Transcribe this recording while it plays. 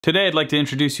Today I'd like to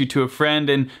introduce you to a friend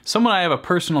and someone I have a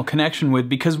personal connection with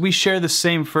because we share the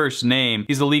same first name.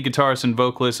 He's the lead guitarist and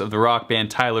vocalist of the rock band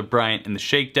Tyler Bryant and the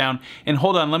Shakedown. And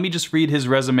hold on, let me just read his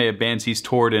resume of bands he's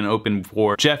toured and opened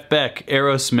for. Jeff Beck,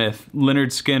 Aerosmith,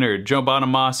 Lynyrd Skynyrd, Joe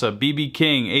Bonamassa, B.B.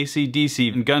 King,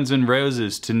 AC/DC, and Guns N'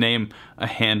 Roses, to name a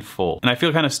handful. And I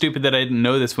feel kind of stupid that I didn't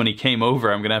know this when he came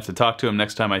over. I'm gonna have to talk to him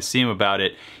next time I see him about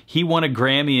it. He won a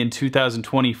Grammy in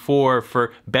 2024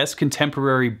 for Best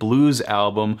Contemporary Blues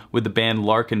Album with the band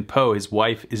Larkin Poe. His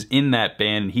wife is in that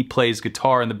band and he plays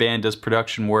guitar and the band does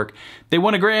production work. They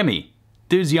won a Grammy.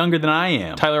 Dude's younger than I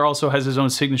am. Tyler also has his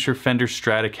own signature Fender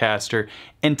Stratocaster,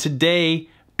 and today,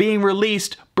 being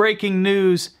released, breaking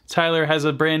news, Tyler has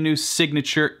a brand new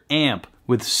signature amp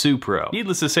with Supro.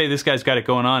 Needless to say, this guy's got it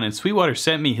going on, and Sweetwater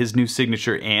sent me his new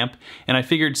signature amp, and I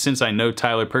figured since I know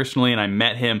Tyler personally and I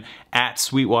met him at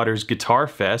Sweetwater's Guitar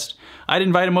Fest, I'd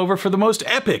invite him over for the most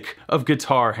epic of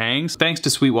guitar hangs. Thanks to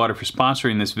Sweetwater for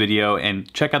sponsoring this video,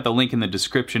 and check out the link in the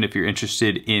description if you're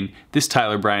interested in this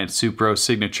Tyler Bryant Supro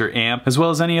signature amp, as well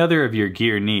as any other of your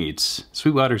gear needs.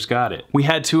 Sweetwater's got it. We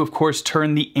had to, of course,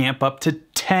 turn the amp up to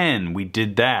 10. We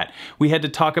did that. We had to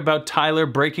talk about Tyler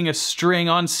breaking a string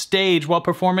on stage while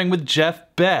performing with Jeff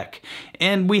Beck.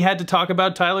 And we had to talk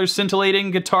about Tyler's scintillating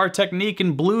guitar technique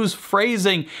and blues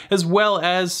phrasing, as well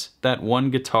as that one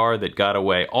guitar that got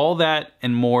away. All that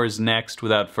and more is next.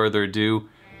 Without further ado,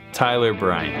 Tyler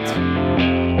Bryant.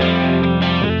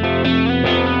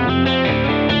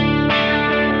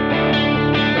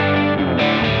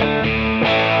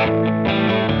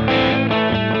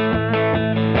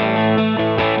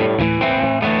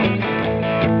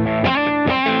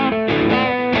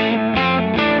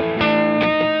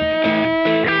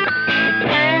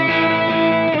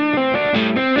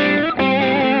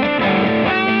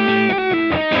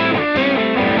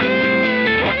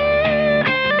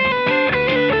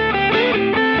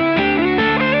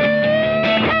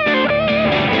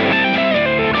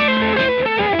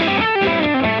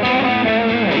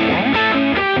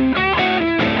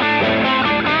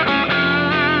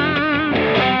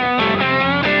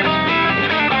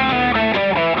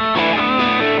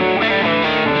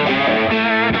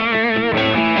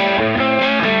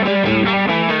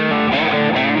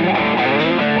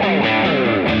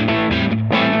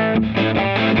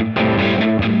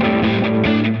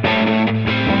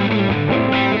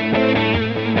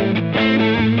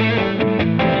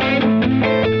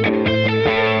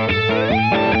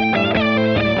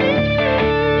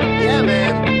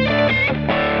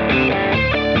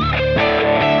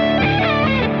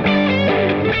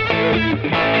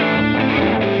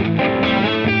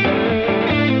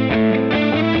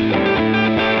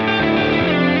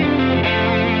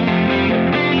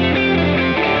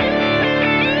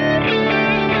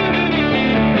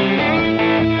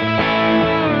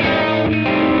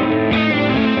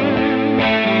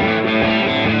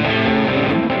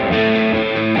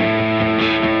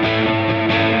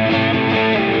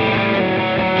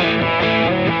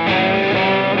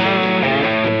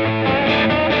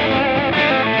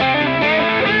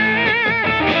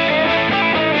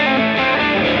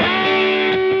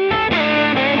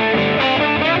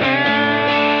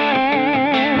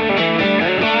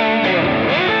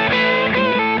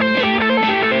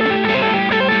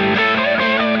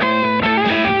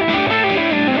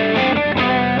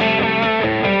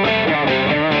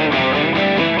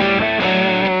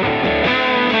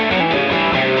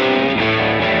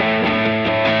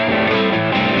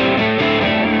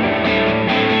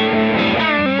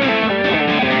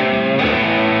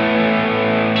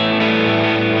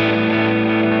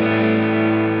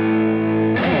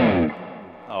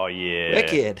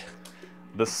 Wicked.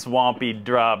 The Swampy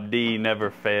drop D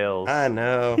never fails. I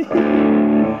know.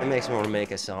 It makes me want to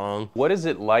make a song. What is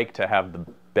it like to have the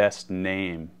best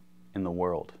name in the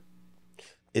world?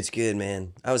 It's good,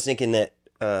 man. I was thinking that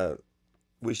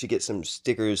we should get some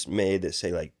stickers made that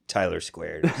say like Tyler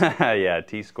Squared. Yeah,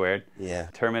 T Squared. Yeah.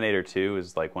 Terminator 2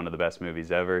 is like one of the best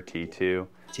movies ever. T2.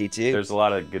 T2. There's a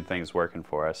lot of good things working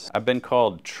for us. I've been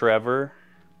called Trevor.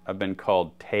 I've been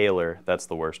called Taylor. That's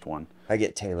the worst one. I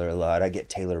get Taylor a lot. I get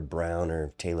Taylor Brown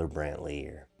or Taylor Brantley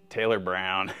or Taylor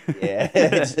Brown. Yeah.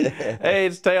 Hey,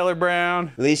 it's Taylor Brown.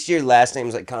 At least your last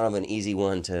name's like kind of an easy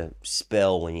one to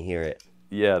spell when you hear it.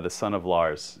 Yeah, the son of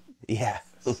Lars. Yeah.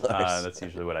 That's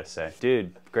usually what I say.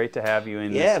 Dude, great to have you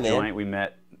in this joint. We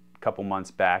met a couple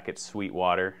months back at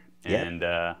Sweetwater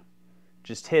and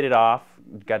just hit it off.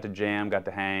 Got to jam, got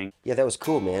to hang. Yeah, that was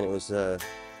cool, man. It was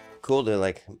cool to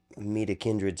like meet a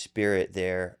kindred spirit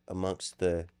there amongst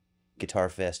the Guitar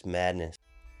Fest madness.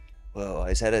 Whoa,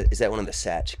 is that one of the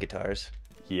Satch guitars?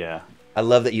 Yeah, I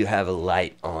love that you have a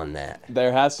light on that.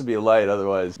 There has to be a light,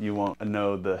 otherwise you won't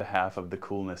know the half of the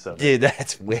coolness of it. Dude,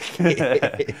 that's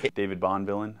wicked. David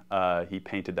Bondvillain, he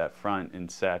painted that front and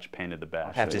Satch painted the back.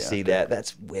 I have to see that.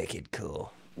 That's wicked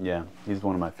cool. Yeah, he's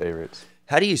one of my favorites.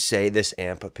 How do you say this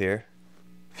amp up here?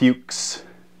 Fuchs.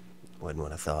 Wasn't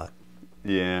what I thought.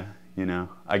 Yeah, you know,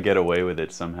 I get away with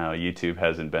it somehow. YouTube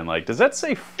hasn't been like, does that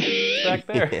say back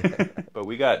there? Yeah. But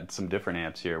we got some different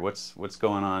amps here. What's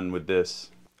going on with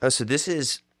this? Oh, so this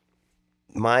is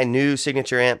my new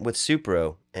signature amp with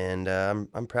Supro, and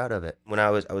I'm proud of it. When I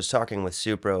was talking with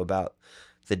Supro about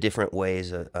the different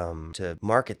ways to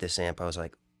market this amp, I was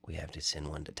like, we have to send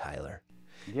one to Tyler.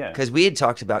 Yeah. Because we had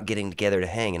talked about getting together to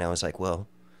hang, and I was like, well,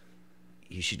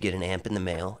 you should get an amp in the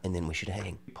mail, and then we should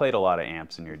hang. You played a lot of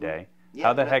amps in your day. Yeah,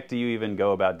 how the heck do you even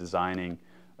go about designing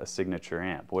a signature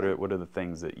amp? What are the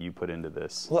things that you put into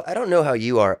this? Well, I don't know how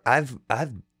you are. I've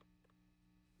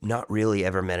not really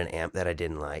ever met an amp that I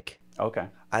didn't like. Okay.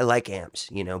 I like amps,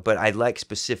 you know, but I like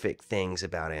specific things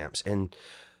about amps. And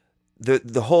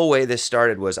the whole way this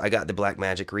started was I got the Black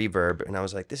Magic Reverb, and I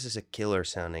was like, this is a killer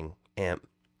sounding amp.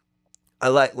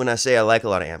 When I say I like a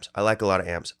lot of amps, I like a lot of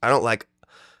amps. I don't like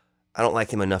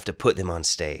them enough to put them on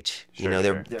stage. Sure, you know,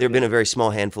 there've been a very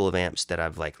small handful of amps that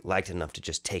I've liked enough to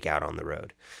just take out on the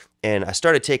road. And I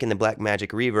started taking the Black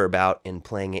Magic Reverb out and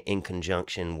playing it in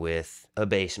conjunction with a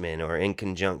Bassman or in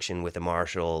conjunction with a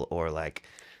Marshall, or like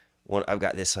I've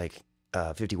got this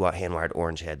 50-watt hand-wired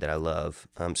orange head that I love.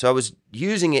 So I was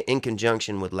using it in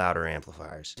conjunction with louder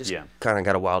amplifiers. Just kind of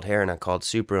got a wild hair, and I called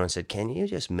Supro and said, can you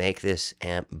just make this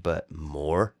amp but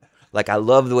more? Like, I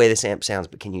love the way this amp sounds,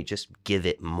 but can you just give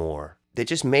it more? They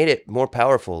just made it more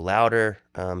powerful, louder,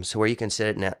 so where you can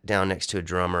set it down next to a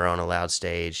drummer on a loud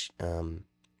stage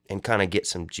and kind of get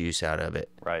some juice out of it.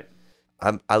 Right.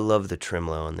 I love the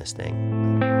tremolo on this thing.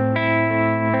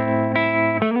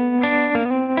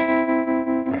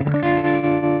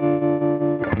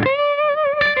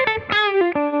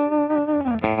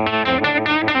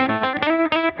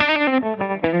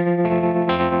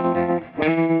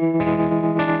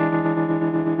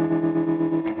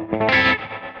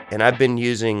 And I've been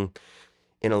using,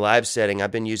 in a live setting, I've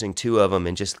been using 2 of them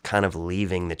and just kind of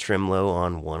leaving the tremolo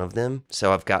on one of them.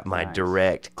 So I've got my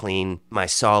direct, clean, my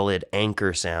solid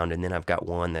anchor sound, and then I've got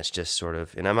one that's just sort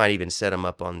of, and I might even set them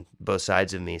up on both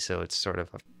sides of me, so it's sort of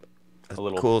a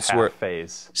little cool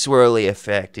phase. Swirly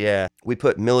effect, yeah. We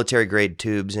put military-grade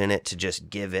tubes in it to just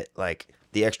give it, like,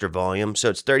 the extra volume. So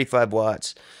it's 35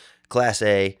 watts, Class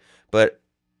A, but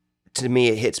to me,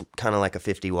 it hits kind of like a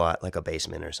 50-watt, like a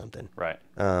Bassman or something. Right.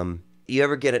 You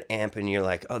ever get an amp and you're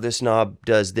like, oh, this knob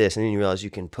does this, and then you realize you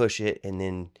can push it, and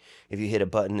then if you hit a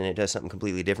button and it does something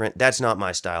completely different? That's not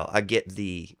my style. I get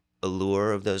the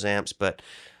allure of those amps, but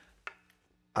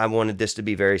I wanted this to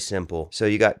be very simple. So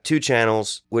you got 2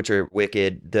 channels, which are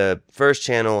wicked. The first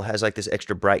channel has like this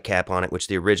extra bright cap on it, which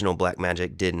the original Black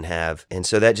Magic didn't have. And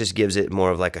so that just gives it more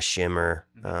of like a shimmer.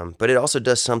 But it also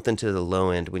does something to the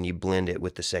low end when you blend it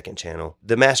with the second channel.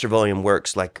 The master volume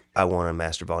works like I want a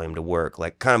master volume to work,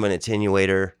 like kind of an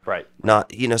attenuator. Right.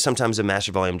 Not, you know, sometimes a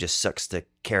master volume just sucks the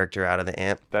character out of the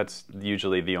amp. That's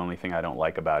usually the only thing I don't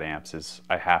like about amps, is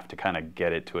I have to kind of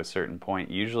get it to a certain point.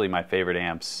 Usually my favorite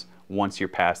amps, once you're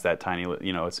past that tiny,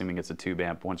 you know, assuming it's a tube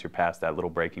amp, once you're past that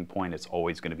little breaking point, it's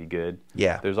always going to be good.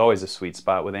 Yeah. There's always a sweet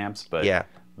spot with amps, but yeah,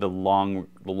 the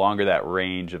longer that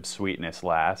range of sweetness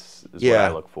lasts is what I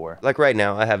look for. Like right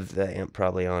now, I have the amp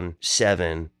probably on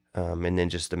 7, and then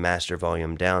just the master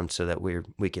volume down so that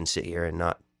we can sit here and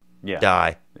not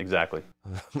die. Exactly.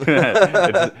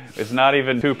 it's not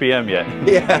even 2 p.m. yet.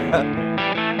 Yeah.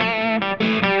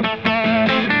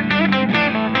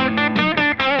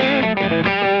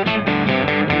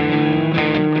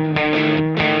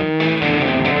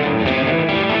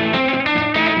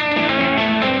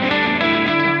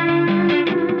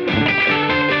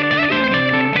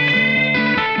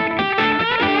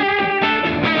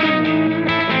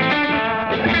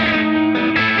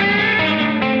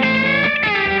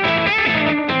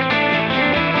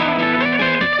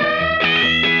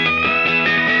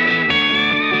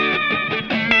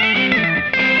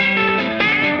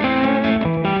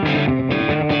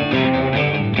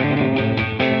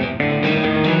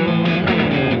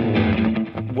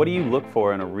 What do you look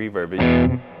for in a reverb?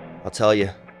 I'll tell you.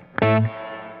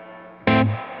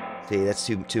 See, that's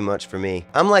too much for me.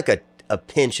 I'm like a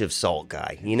pinch of salt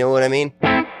guy. You know what I mean?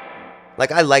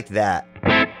 Like, I like that.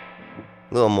 A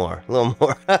little more.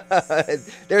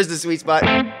 There's the sweet spot.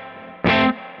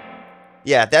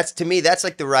 Yeah, to me, that's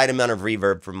like the right amount of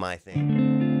reverb for my thing.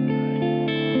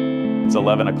 It's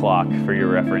 11 o'clock for your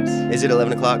reference. Is it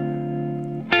 11 o'clock?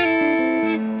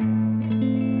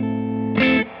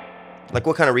 Like,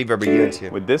 what kind of reverb are you into?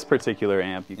 With this particular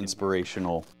amp,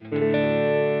 inspirational.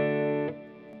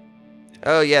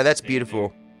 Oh yeah, that's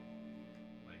beautiful.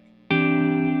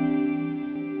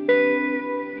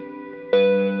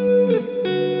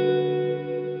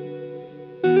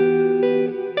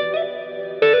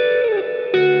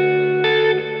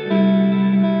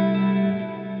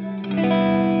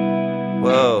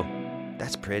 Whoa,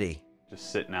 that's pretty.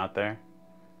 Just sitting out there.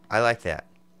 I like that.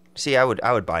 See, I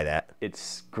would buy that.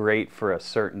 It's great for a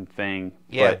certain thing,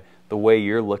 Yeah. but the way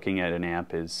you're looking at an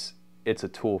amp is, it's a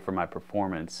tool for my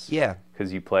performance. Yeah.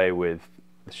 Because you play with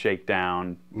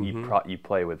Shakedown, Mm-hmm. you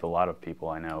play with a lot of people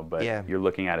I know, but Yeah. you're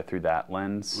looking at it through that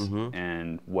lens Mm-hmm.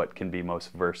 and what can be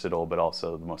most versatile, but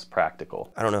also the most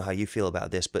practical. I don't know how you feel about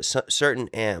this, but certain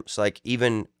amps, like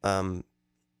even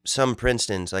some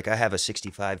Princetons, like I have a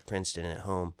 65 Princeton at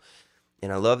home,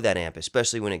 and I love that amp,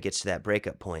 especially when it gets to that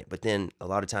breakup point. But then a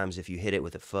lot of times if you hit it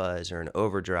with a fuzz or an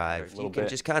overdrive, you can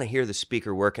just kind of hear the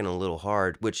speaker working a little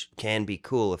hard, which can be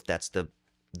cool if that's the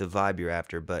vibe you're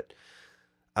after. But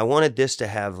I wanted this to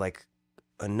have like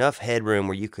enough headroom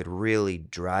where you could really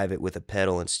drive it with a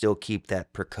pedal and still keep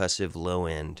that percussive low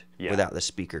end without the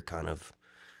speaker kind of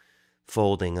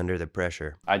folding under the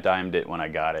pressure. I dimed it when I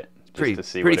got it. Just Pretty- to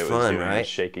see pretty what it was fun, doing, right?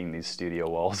 shaking these studio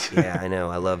walls. Yeah, I know.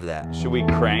 I love that. Should we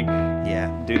crank?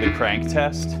 Yeah. Do the crank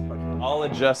test? I'll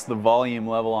adjust the volume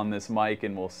level on this mic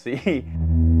and we'll see.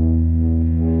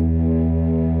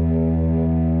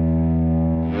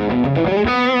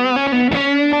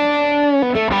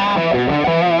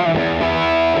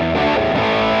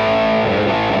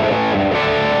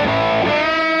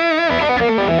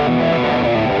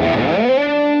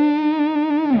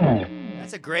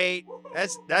 That's a great,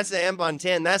 that's the amp on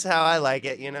 10. That's how I like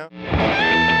it, you know?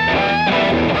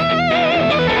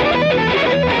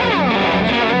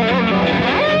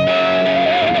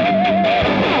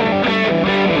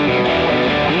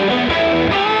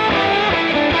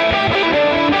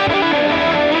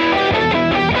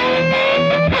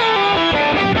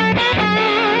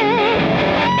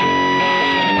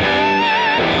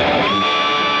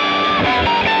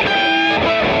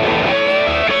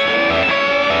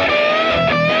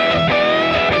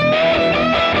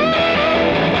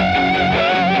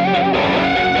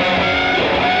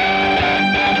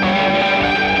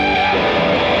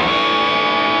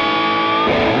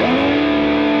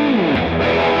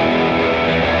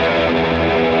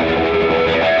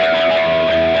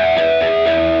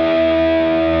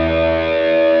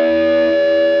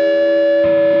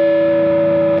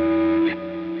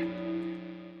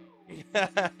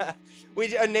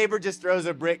 A neighbor just throws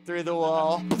a brick through the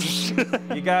wall.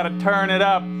 You gotta turn it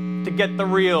up to get the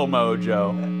real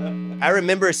mojo. I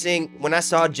remember seeing, when I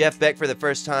saw Jeff Beck for the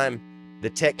first time,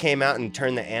 the tech came out and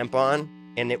turned the amp on,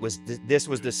 and it was this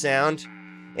was the sound,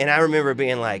 and I remember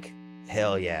being like,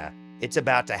 hell yeah, it's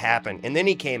about to happen. And then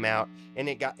he came out, and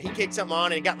he kicked something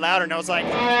on, and it got louder, and I was like,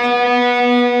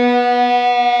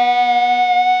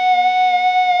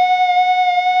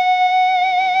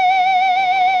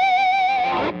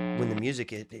 when the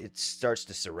music it starts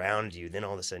to surround you, then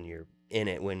all of a sudden you're in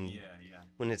it. When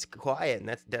it's quiet,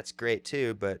 and that's great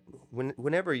too. But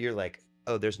whenever you're like,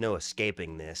 oh, there's no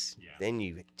escaping this, then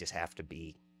you just have to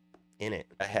be in it.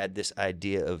 I had this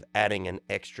idea of adding an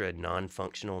extra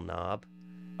non-functional knob.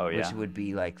 Oh yeah. Which would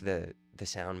be like the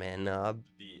Soundman knob.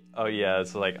 Oh yeah,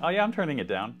 it's like, oh yeah, I'm turning it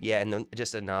down. Yeah, and then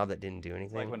just a knob that didn't do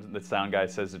anything. Like when the sound guy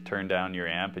says to turn down your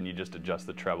amp and you just adjust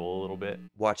the treble a little bit.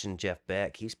 Watching Jeff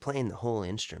Beck, he's playing the whole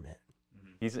instrument.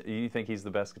 You think he's the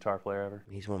best guitar player ever?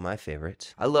 He's one of my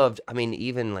favorites. I mean,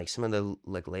 even like some of the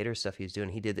like later stuff he's doing.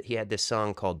 He had this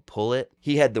song called "Pull It."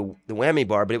 He had the whammy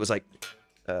bar, but it was like,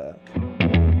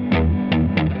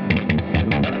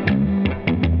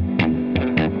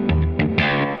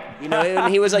 you know,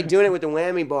 and he was like doing it with the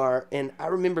whammy bar, and I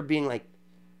remember being like,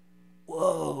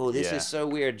 whoa, this is so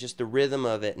weird, just the rhythm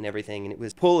of it and everything. And it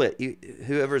was "Pull It."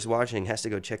 Whoever's watching has to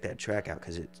go check that track out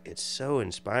because it's so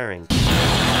inspiring.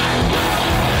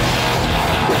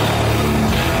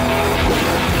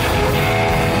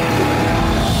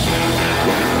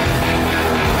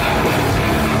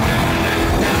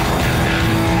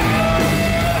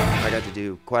 I got to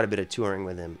do quite a bit of touring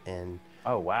with him, and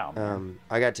oh wow,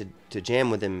 I got to jam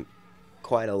with him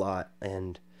quite a lot.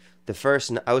 And the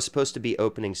first, I was supposed to be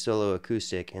opening solo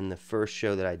acoustic, and the first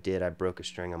show that I did, I broke a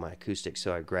string on my acoustic,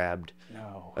 so I grabbed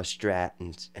a Strat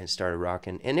and started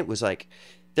rocking. And it was like,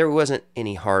 there wasn't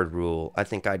any hard rule. I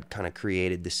think I'd kind of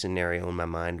created this scenario in my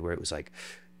mind where it was like,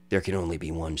 there can only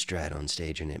be one Strat on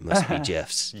stage, and it must be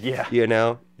Jeff's. Yeah. You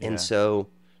know? Yeah. And so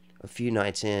a few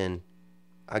nights in,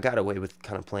 I got away with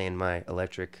kind of playing my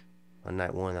electric on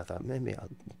night one. I thought maybe I'll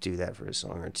do that for a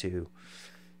song or two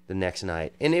the next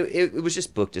night. And it was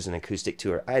just booked as an acoustic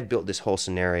tour. I had built this whole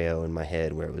scenario in my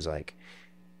head where it was like,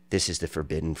 this is the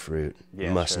forbidden fruit. Yeah,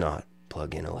 you must sure. not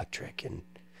plug in electric. And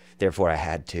therefore I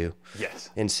had to. Yes.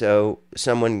 And so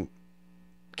someone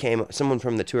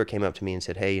from the tour came up to me and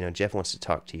said, hey, you know, Jeff wants to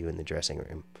talk to you in the dressing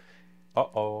room.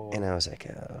 Uh-oh. And I was like,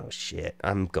 oh shit,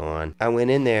 I'm gone. I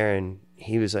went in there and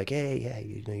he was like, hey, yeah,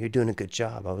 you know, you're doing a good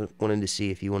job. I wanted to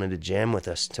see if you wanted to jam with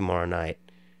us tomorrow night.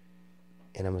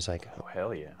 And I was like, Oh,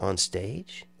 hell yeah. on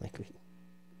stage? Like, with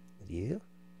you?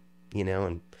 You know,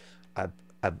 and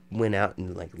I went out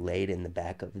and like laid in the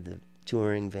back of the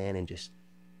touring van and just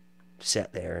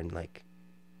sat there and like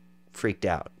freaked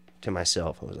out to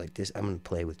myself. I was like, I'm going to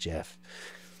play with Jeff.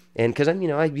 And because I'm, you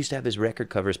know, I used to have his record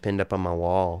covers pinned up on my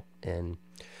wall, and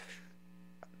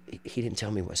he didn't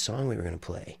tell me what song we were going to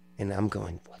play. And I'm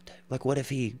going, what if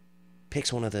he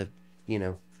picks one of the, you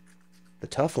know, the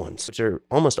tough ones, which are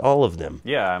almost all of them.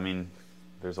 Yeah, I mean,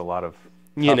 there's a lot of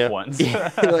You tough know, ones.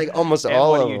 like almost And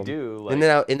all what of do you them. do? Like, And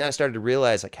then I started to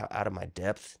realize like how out of my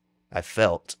depth I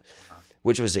felt,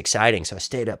 which was exciting. So I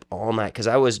stayed up all night because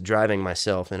I was driving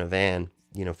myself in a van,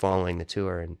 you know, following the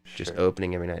tour and just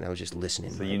opening every night. And I was just listening.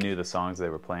 so you knew the songs they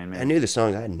were playing, maybe? I knew the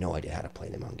songs. I had no idea how to play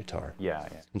them on guitar. Yeah,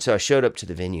 yeah. And so I showed up to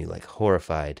the venue like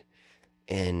horrified,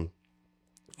 and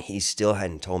he still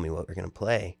hadn't told me what we're going to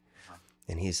play.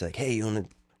 And he's like, hey, you want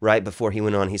to, right before he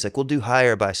went on, he's like, we'll do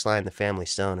Higher by Sly and the Family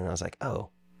Stone. And I was like, oh,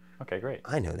 Okay, great.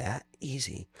 I know that.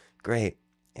 Easy. Great.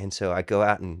 And so I go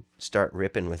out and start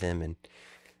ripping with him. And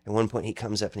at one point he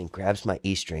comes up and he grabs my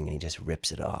E string and he just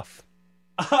rips it off.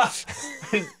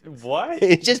 What?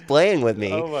 He's just playing with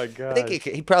me. Oh my I god. think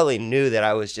he probably knew that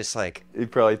I was just like He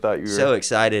probably thought you were so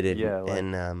excited. And, Yeah, like-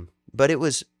 and but it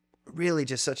was really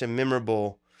just such a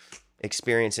memorable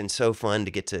experience and so fun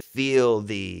to get to feel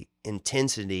the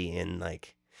intensity and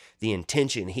like the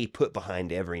intention he put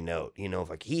behind every note. You know, if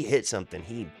like he hit something,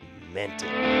 he meant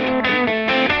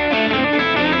it.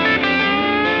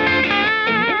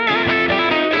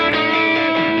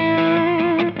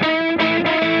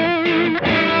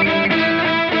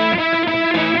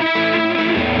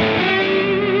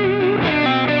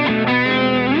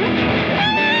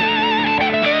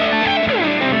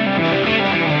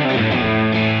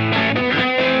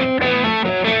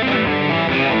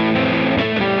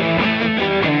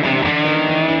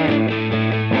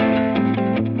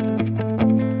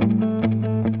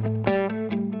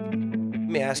 Let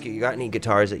me ask you, you got any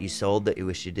guitars that you sold that you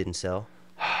wish you didn't sell?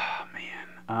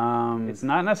 It's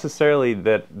not necessarily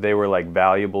that they were like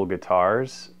valuable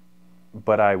guitars,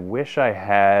 but I wish I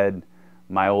had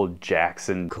my old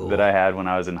Jackson that I had when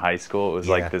I was in high school. It was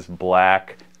like this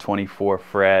black 24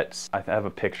 frets. I have a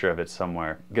picture of it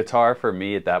somewhere. Guitar for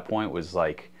me at that point was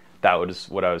like, that was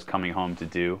what I was coming home to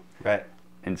do. Right.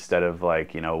 Instead of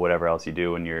like, you know, whatever else you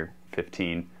do when you're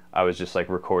 15. I was just like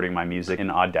recording my music in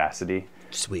Audacity.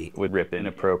 Sweet. Would rip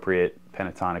inappropriate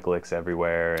pentatonic licks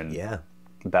everywhere, and Yeah.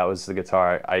 that was the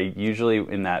guitar. I usually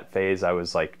in that phase I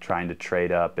was like trying to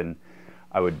trade up, and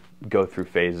I would go through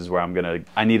phases where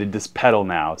I needed this pedal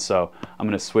now, so I'm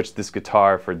gonna switch this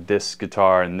guitar for this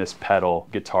guitar and this pedal.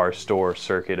 Guitar store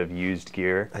circuit of used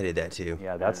gear. I did that too.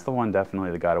 Yeah, that's the one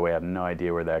definitely that got away. I have no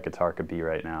idea where that guitar could be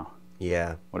right now.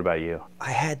 Yeah. What about you?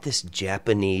 I had this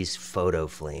Japanese photo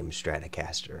flame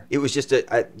Stratocaster. It was just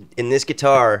in this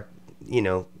guitar, you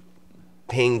know,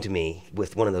 pinged me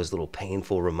with one of those little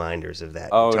painful reminders of that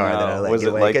Oh, guitar no. that I let Was get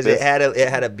it away like because this? it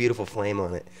had a beautiful flame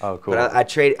on it. Oh, cool. But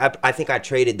I think I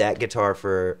traded that guitar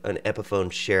for an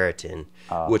Epiphone Sheraton,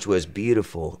 which was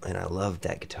beautiful, and I loved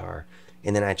that guitar.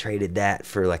 And then I traded that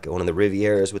for like one of the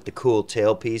Rivieras with the cool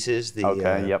tail pieces. The,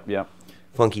 Okay, yep.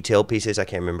 funky tail pieces. I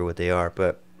can't remember what they are,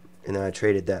 and then I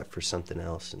traded that for something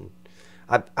else. And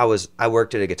I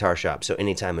worked at a guitar shop, so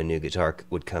anytime a new guitar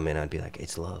would come in, I'd be like,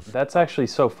 it's love. That's actually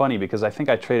so funny because I think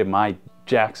I traded my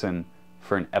Jackson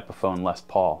for an Epiphone Les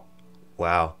Paul.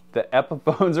 Wow. The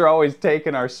Epiphones are always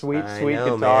taking our sweet I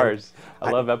know, guitars. man.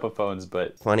 I love Epiphones,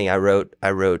 but Funny, I wrote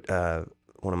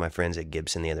one of my friends at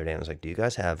Gibson the other day. I was like, do you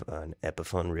guys have an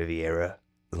Epiphone Riviera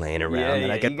laying around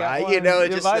that I could buy? You know,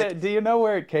 just like, do you know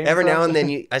where it came every from? now and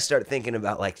then I start thinking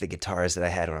about like the guitars that I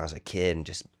had when I was a kid, and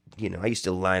just, you know, I used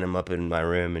to line them up in my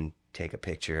room and take a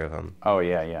picture of them. Oh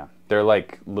yeah. They're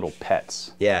like little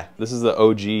pets. Yeah. This is the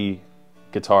OG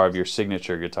guitar of your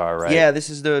signature guitar, right? Yeah, this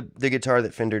is the guitar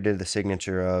that Fender did the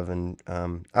signature of, and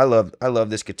I love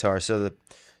this guitar. So the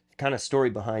kind of story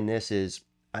behind this is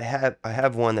I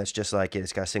have one that's just like it.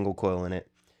 It's got a single coil in it,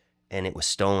 and it was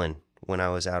stolen when I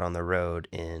was out on the road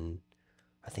in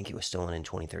I think it was stolen in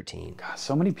 2013. God,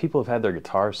 so many people have had their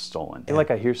guitars stolen. I feel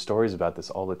like I hear stories about this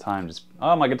all the time. Just,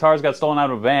 oh, my guitars got stolen out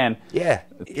of a van. Yeah,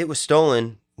 it was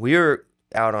stolen. We were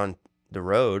out on the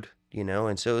road, you know,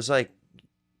 and so it was like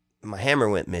my hammer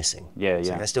went missing. Yeah, It's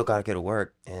yeah. like I still got to go to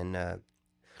work, and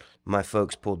my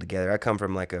folks pulled together. I come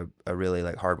from like a really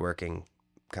like hardworking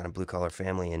kind of blue collar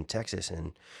family in Texas,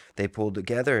 and they pulled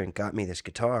together and got me this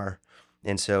guitar,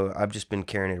 and so I've just been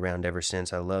carrying it around ever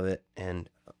since. I love it, and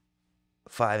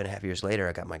 5.5 years later,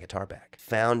 I got my guitar back.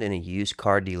 Found in a used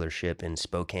car dealership in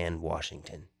Spokane,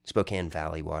 Washington. Spokane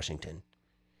Valley, Washington.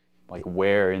 Like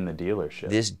where in the dealership?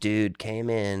 This dude came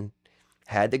in,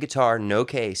 had the guitar, no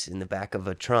case, in the back of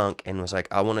a trunk, and was like,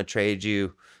 I want to trade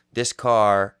you this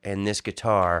car and this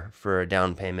guitar for a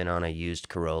down payment on a used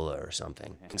Corolla or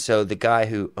something. And so the guy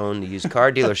who owned the used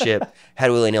car dealership had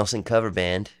a Willie Nelson cover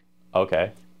band.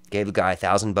 Okay. Gave the guy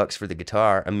 $1,000 for the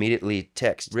guitar, immediately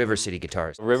text River City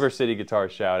Guitars. River City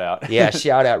Guitars, shout out. Yeah,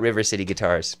 shout out River City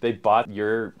Guitars. They bought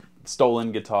your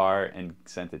stolen guitar and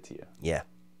sent it to you. Yeah.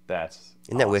 That's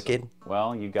Isn't that awesome. wicked?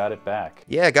 Well, you got it back.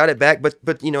 Yeah, I got it back.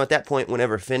 But you know, at that point,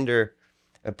 whenever Fender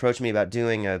approached me about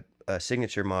doing a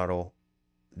signature model,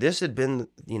 this had been,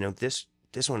 you know, this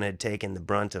one had taken the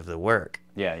brunt of the work.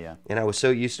 Yeah, yeah. And I was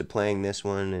so used to playing this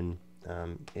one, and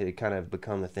it had kind of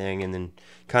become the thing, and then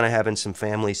kind of having some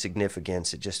family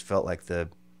significance, it just felt like the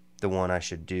one I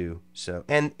should do. So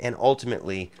and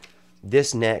ultimately,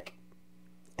 this neck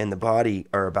and the body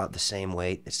are about the same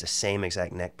weight. It's the same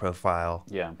exact neck profile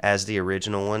as the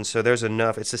original one. So there's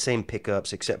enough. It's the same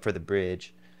pickups except for the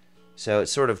bridge. So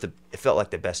it's sort of it felt like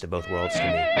the best of both worlds to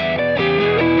me.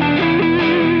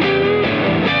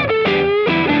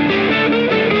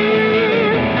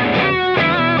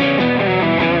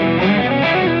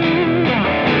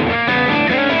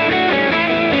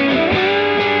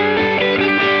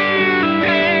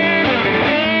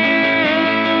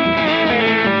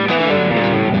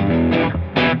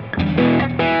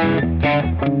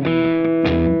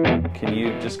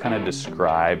 Kind of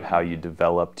describe how you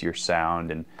developed your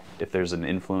sound, and if there's an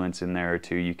influence in there or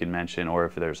two you can mention, or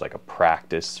if there's like a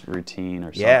practice routine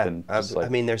or something. Yeah, I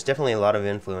mean, there's definitely a lot of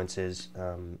influences.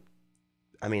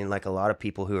 I mean, like a lot of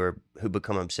people who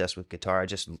become obsessed with guitar, I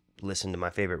just listen to my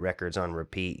favorite records on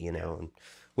repeat, you know, and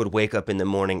would wake up in the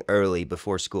morning early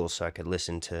before school so I could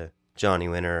listen to Johnny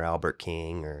Winter, Albert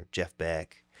King, or Jeff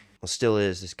Beck. Well, still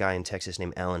is this guy in Texas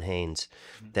named Alan Haynes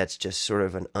that's just sort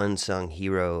of an unsung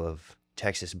hero of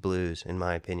Texas blues, in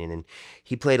my opinion, and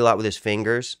he played a lot with his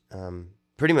fingers,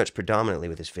 pretty much predominantly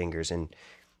with his fingers, and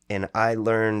I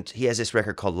learned, he has this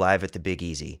record called Live at the Big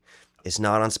Easy. It's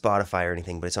not on Spotify or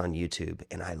anything, but it's on YouTube,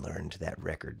 and I learned that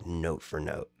record note for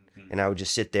note, and I would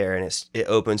just sit there, and it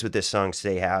opens with this song,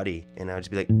 Say Howdy, and I would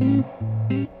just be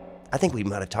like, I think we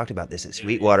might have talked about this at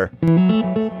Sweetwater.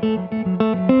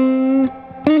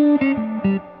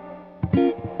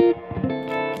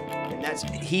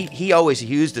 He always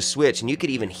used the switch, and you could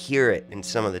even hear it in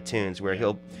some of the tunes where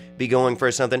he'll be going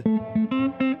for something,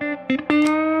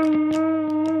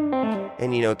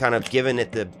 and you know, kind of giving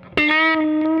it the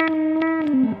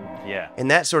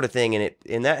and that sort of thing,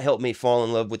 and that helped me fall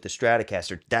in love with the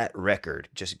Stratocaster. That record,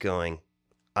 just going,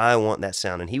 I want that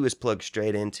sound, and he was plugged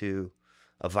straight into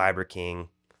a Vibra King,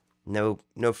 no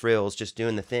frills, just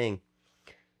doing the thing,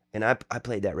 and I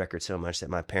played that record so much that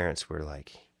my parents were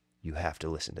like, you have to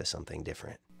listen to something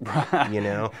different, you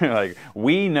know? Like,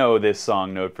 we know this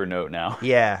song note for note now.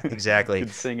 Yeah, exactly. You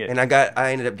could sing it. And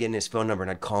I ended up getting his phone number, and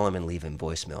I'd call him and leave him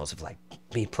voicemails of like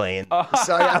me playing.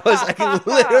 So I was like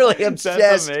literally obsessed.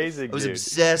 That's amazing, I was dude.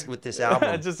 obsessed with this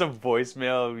album. Just a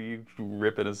voicemail of you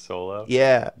ripping a solo.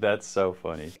 Yeah. That's so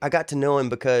funny. I got to know him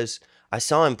because I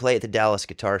saw him play at the Dallas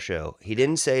Guitar Show. He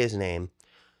didn't say his name.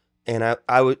 And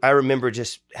I remember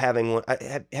just having one.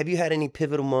 Have you had any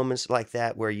pivotal moments like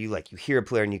that where you hear a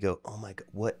player and you go, oh my God,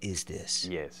 what is this?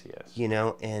 Yes, yes. You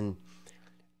know, and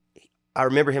I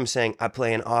remember him saying, I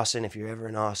play in Austin. If you're ever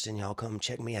in Austin, y'all come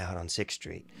check me out on 6th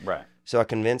Street. Right. So I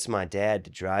convinced my dad to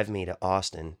drive me to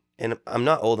Austin. And I'm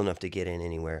not old enough to get in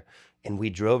anywhere. And we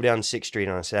drove down 6th Street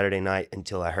on a Saturday night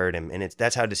until I heard him. And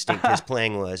that's how distinct his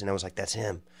playing was. And I was like, that's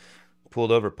him.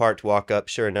 Pulled over, parked, walk up.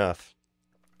 Sure enough.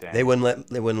 Dang. They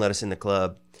wouldn't let us in the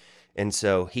club, and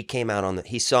so he came out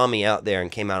he saw me out there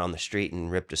and came out on the street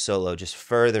and ripped a solo, just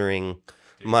furthering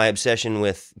my obsession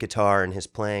with guitar and his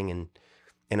playing.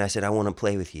 And I said, I want to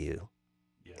play with you,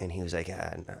 and he was like,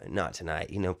 not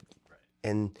tonight, you know. Right.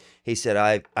 And he said,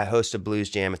 I host a blues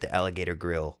jam at the Alligator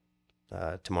Grill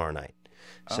tomorrow night.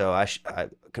 Oh. So I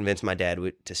convinced my dad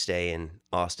to stay in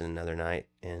Austin another night,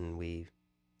 and we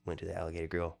went to the Alligator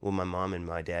Grill. Well, my mom and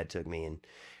my dad took me, and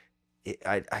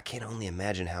I can't only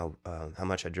imagine how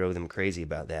much I drove them crazy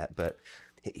about that. But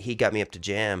he got me up to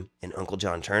jam, and Uncle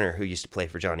John Turner, who used to play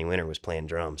for Johnny Winter, was playing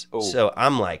drums. Oh. So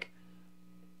I'm like,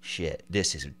 shit,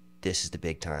 this is the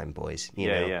big time, boys. You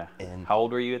know? Yeah. And how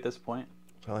old were you at this point?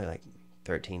 probably like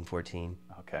 13, 14.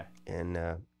 Okay. And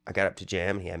I got up to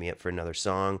jam. He had me up for another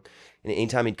song, and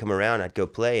anytime he'd come around, I'd go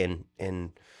play,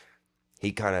 and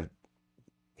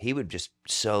he would just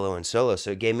solo and solo.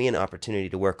 So it gave me an opportunity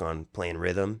to work on playing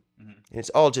rhythm, and it's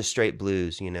all just straight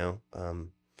blues, you know.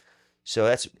 So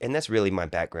that's really my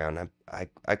background.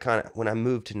 I kind of, when I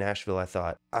moved to Nashville, I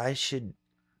thought I should,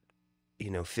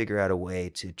 you know, figure out a way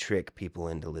to trick people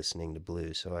into listening to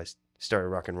blues. So I started a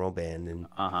rock and roll band, and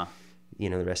you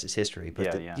know, the rest is history.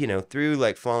 But you know, through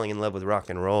like falling in love with rock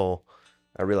and roll,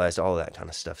 I realized all of that kind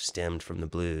of stuff stemmed from the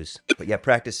blues. But yeah,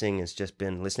 practicing has just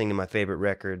been listening to my favorite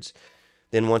records.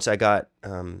 Then once I got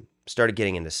started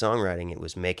getting into songwriting, it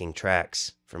was making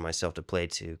tracks for myself to play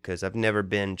to, because I've never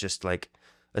been just like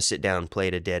a sit down, play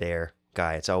to dead air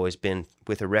guy. It's always been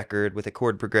with a record, with a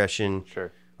chord progression,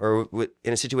 Sure. or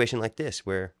in a situation like this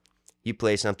where you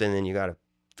play something and you got to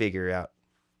figure out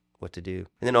what to do.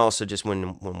 And then also just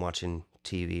when watching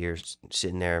TV or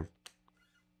sitting there.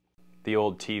 The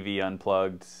old TV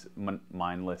unplugged,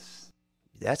 mindless.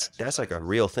 That's like a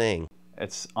real thing.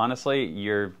 It's honestly,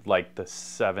 you're like the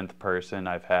 7th person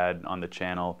I've had on the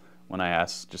channel when I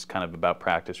ask just kind of about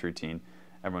practice routine.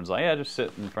 Everyone's like, yeah, just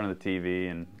sit in front of the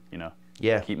TV and, you know,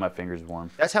 keep my fingers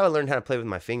warm. That's how I learned how to play with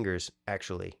my fingers,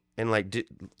 actually. And like,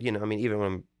 you know, I mean, even when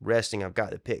I'm resting, I've got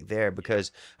the pick there,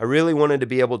 because I really wanted to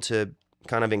be able to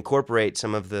kind of incorporate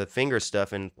some of the finger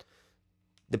stuff in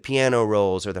the piano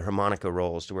rolls or the harmonica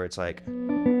rolls, to where it's like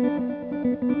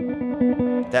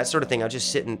that sort of thing. I'll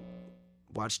just sit and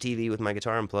watch TV with my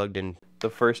guitar unplugged. And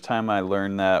the first time I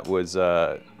learned that was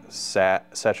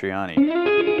Satriani.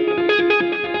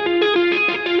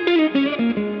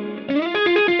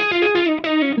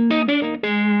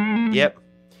 Yep.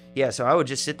 Yeah, so I would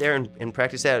just sit there and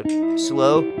practice that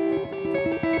slow,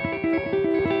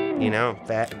 you know,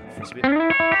 fat.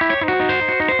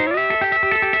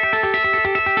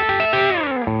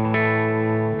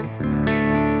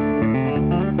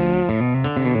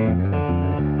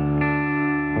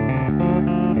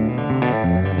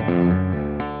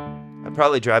 I'd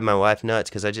probably drive my wife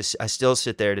nuts, because I still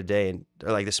sit there today, and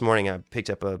like this morning I picked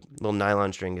up a little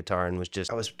nylon string guitar and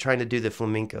I was trying to do the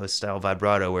flamenco style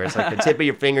vibrato, where it's like the tip of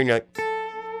your finger and you're like,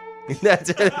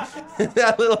 that's it,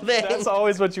 that little thing. That's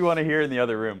always what you want to hear in the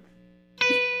other room.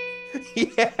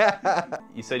 Yeah.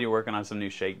 You said you're working on some new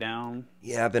Shakedown?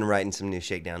 Yeah, I've been writing some new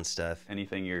Shakedown stuff.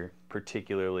 Anything you're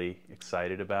particularly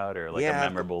excited about, or like a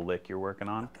memorable lick you're working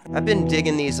on? I've been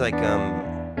digging these like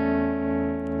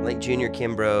Junior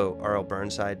Kimbrough, R.L.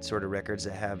 Burnside sort of records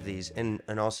that have these, and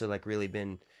also like really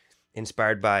been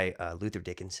inspired by Luther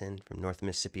Dickinson from North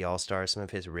Mississippi All-Star, some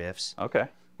of his riffs. Okay.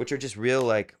 Which are just real,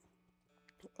 like,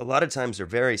 a lot of times they're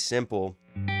very simple.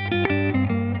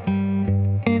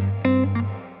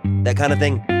 That kind of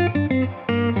thing.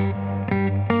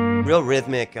 Real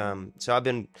rhythmic. So I've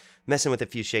been messing with a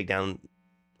few Shakedown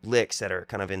licks that are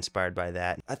kind of inspired by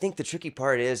that. I think the tricky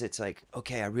part is, it's like,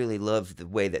 okay, I really love the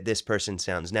way that this person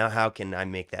sounds. Now how can I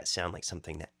make that sound like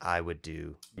something that I would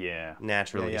do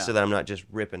naturally, so that I'm not just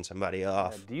ripping somebody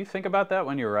off? Do you think about that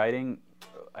when you're writing,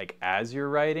 like as you're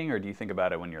writing, or do you think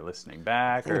about it when you're listening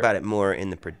back? I think about it more in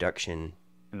the production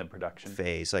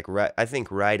phase. Like, I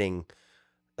think writing,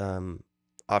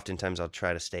 oftentimes I'll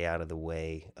try to stay out of the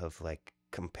way of like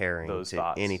comparing those to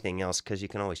thoughts. Anything else, because you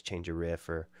can always change a riff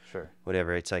or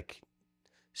whatever. It's like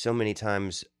so many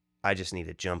times I just need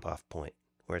a jump off point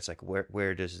where it's like,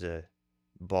 where does the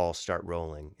ball start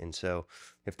rolling? And so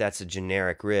if that's a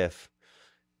generic riff,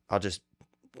 I'll just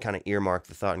kind of earmark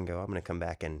the thought and go, I'm going to come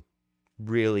back and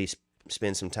really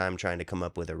spend some time trying to come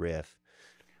up with a riff.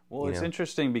 Well, it's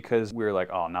interesting because we're like,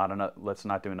 oh, let's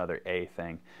not do another A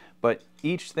thing. But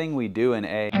each thing we do in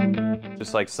A,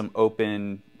 just like some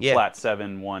open flat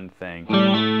 7-1 thing.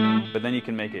 But then you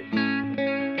can make it.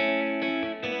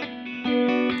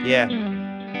 Yeah.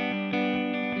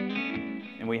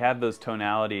 And we have those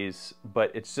tonalities, but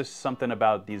it's just something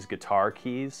about these guitar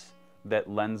keys that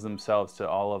lends themselves to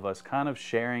all of us kind of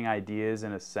sharing ideas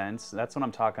in a sense. That's what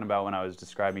I'm talking about when I was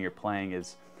describing your playing,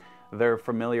 is they're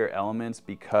familiar elements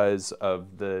because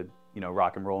of the, you know,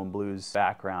 rock and roll and blues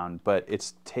background, but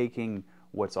it's taking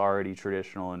what's already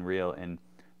traditional and real and,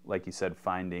 like you said,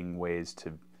 finding ways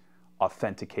to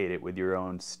authenticate it with your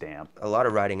own stamp. A lot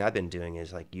of writing I've been doing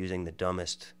is like using the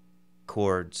dumbest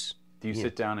chords. Do you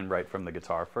sit down and write from the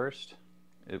guitar first?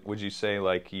 Would you say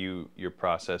like your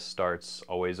process starts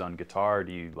always on guitar, or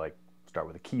do you like start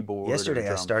with a keyboard? Yesterday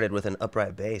or I started with an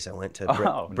upright bass. I went to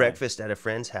nice. breakfast at a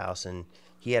friend's house, and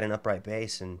he had an upright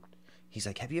bass, and he's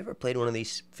like, have you ever played one of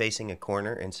these facing a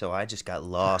corner? And so I just got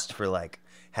lost for like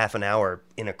half an hour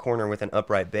in a corner with an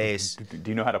upright bass. Do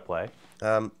you know how to play?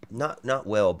 Not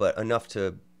well, but enough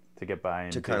to get by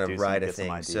and to kind of ride a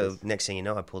thing. So next thing you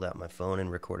know, I pulled out my phone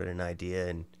and recorded an idea,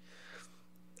 and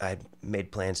I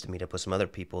made plans to meet up with some other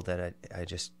people that I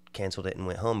just canceled it and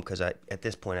went home because at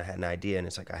this point I had an idea, and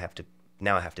it's like I have to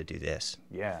do this.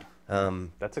 Yeah.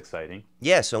 That's exciting.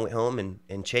 Yeah, so I went home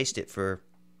and chased it for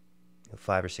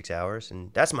 5 or 6 hours,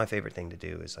 and that's my favorite thing to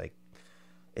do. Is like,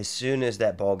 as soon as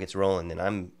that ball gets rolling,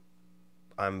 then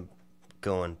I'm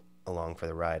going along for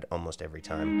the ride almost every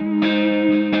time.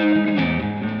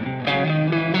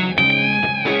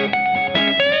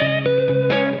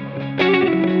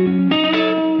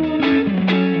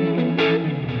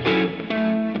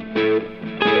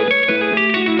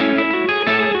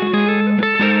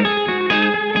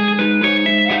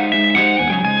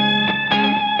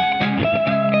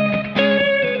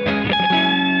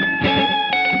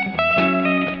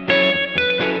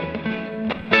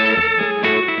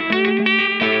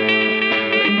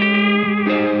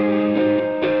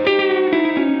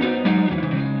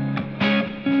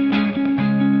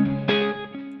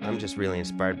 Really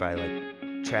inspired by like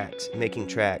making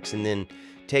tracks, and then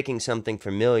taking something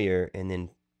familiar and then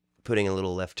putting a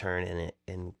little left turn in it,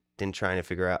 and then trying to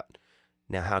figure out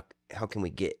now how can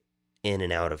we get in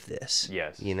and out of this.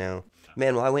 Yes. You know,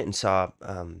 man. Well, I went and saw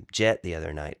Jet the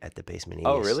other night at the Basement East.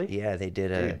 Oh, really? Yeah, they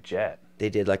did Jet. They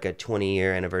did like a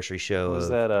 20-year anniversary show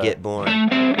Was of that, Get Born.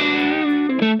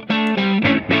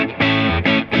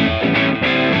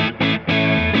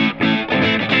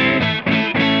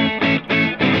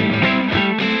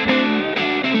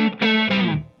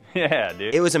 Yeah,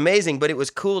 dude. It was amazing, but it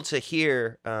was cool to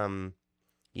hear,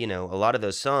 you know, a lot of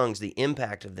those songs, the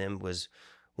impact of them was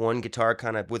one guitar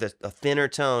kind of with a thinner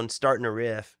tone starting a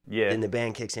riff. Yeah. Then the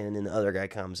band kicks in, and then the other guy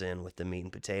comes in with the meat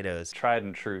and potatoes. Tried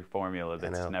and true formula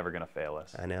that's never going to fail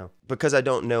us. I know. Because I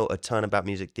don't know a ton about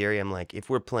music theory, I'm like, if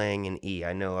we're playing in E,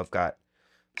 I know I've got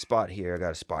a spot here, I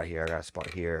got a spot here, I got a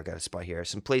spot here, I got a spot here.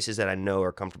 Some places that I know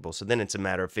are comfortable. So then it's a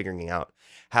matter of figuring out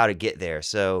how to get there.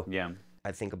 So yeah.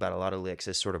 I think about a lot of licks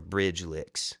as sort of bridge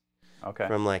licks. Okay.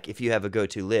 From like, if you have a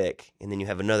go-to lick and then you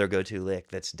have another go-to lick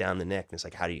that's down the neck, and it's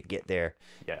like, how do you get there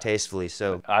tastefully?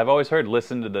 So I've always heard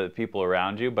listen to the people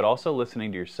around you, but also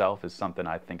listening to yourself is something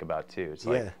I think about too. It's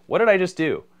like, what did I just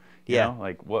do? You know,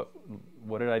 like what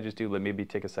did I just do? Let maybe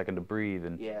take a second to breathe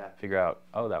and figure out,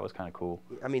 oh, that was kind of cool.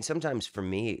 I mean, sometimes for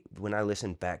me, when I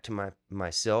listen back to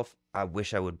myself, I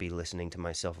wish I would be listening to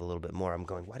myself a little bit more. I'm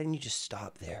going, why didn't you just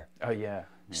stop there? Oh yeah.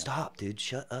 Stop, dude.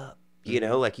 Shut up. You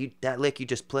know, like that lick you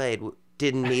just played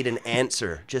didn't need an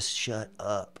answer. Just shut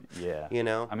up. Yeah. You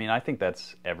know? I mean, I think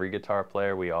that's every guitar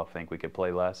player. We all think we could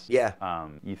play less. Yeah.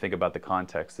 You think about the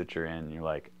context that you're in, and you're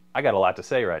like, I got a lot to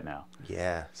say right now.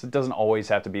 Yeah. So it doesn't always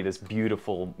have to be this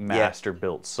beautiful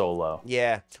master-built solo.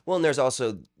 Yeah. Well, and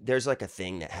there's like a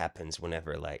thing that happens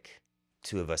whenever like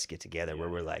two of us get together where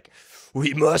we're like,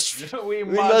 we must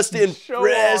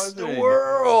impress the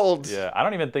world. Yeah, I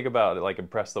don't even think about like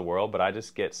impress the world, but I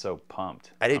just get so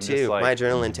pumped. I do too. Like, my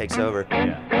adrenaline takes over.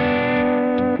 Yeah.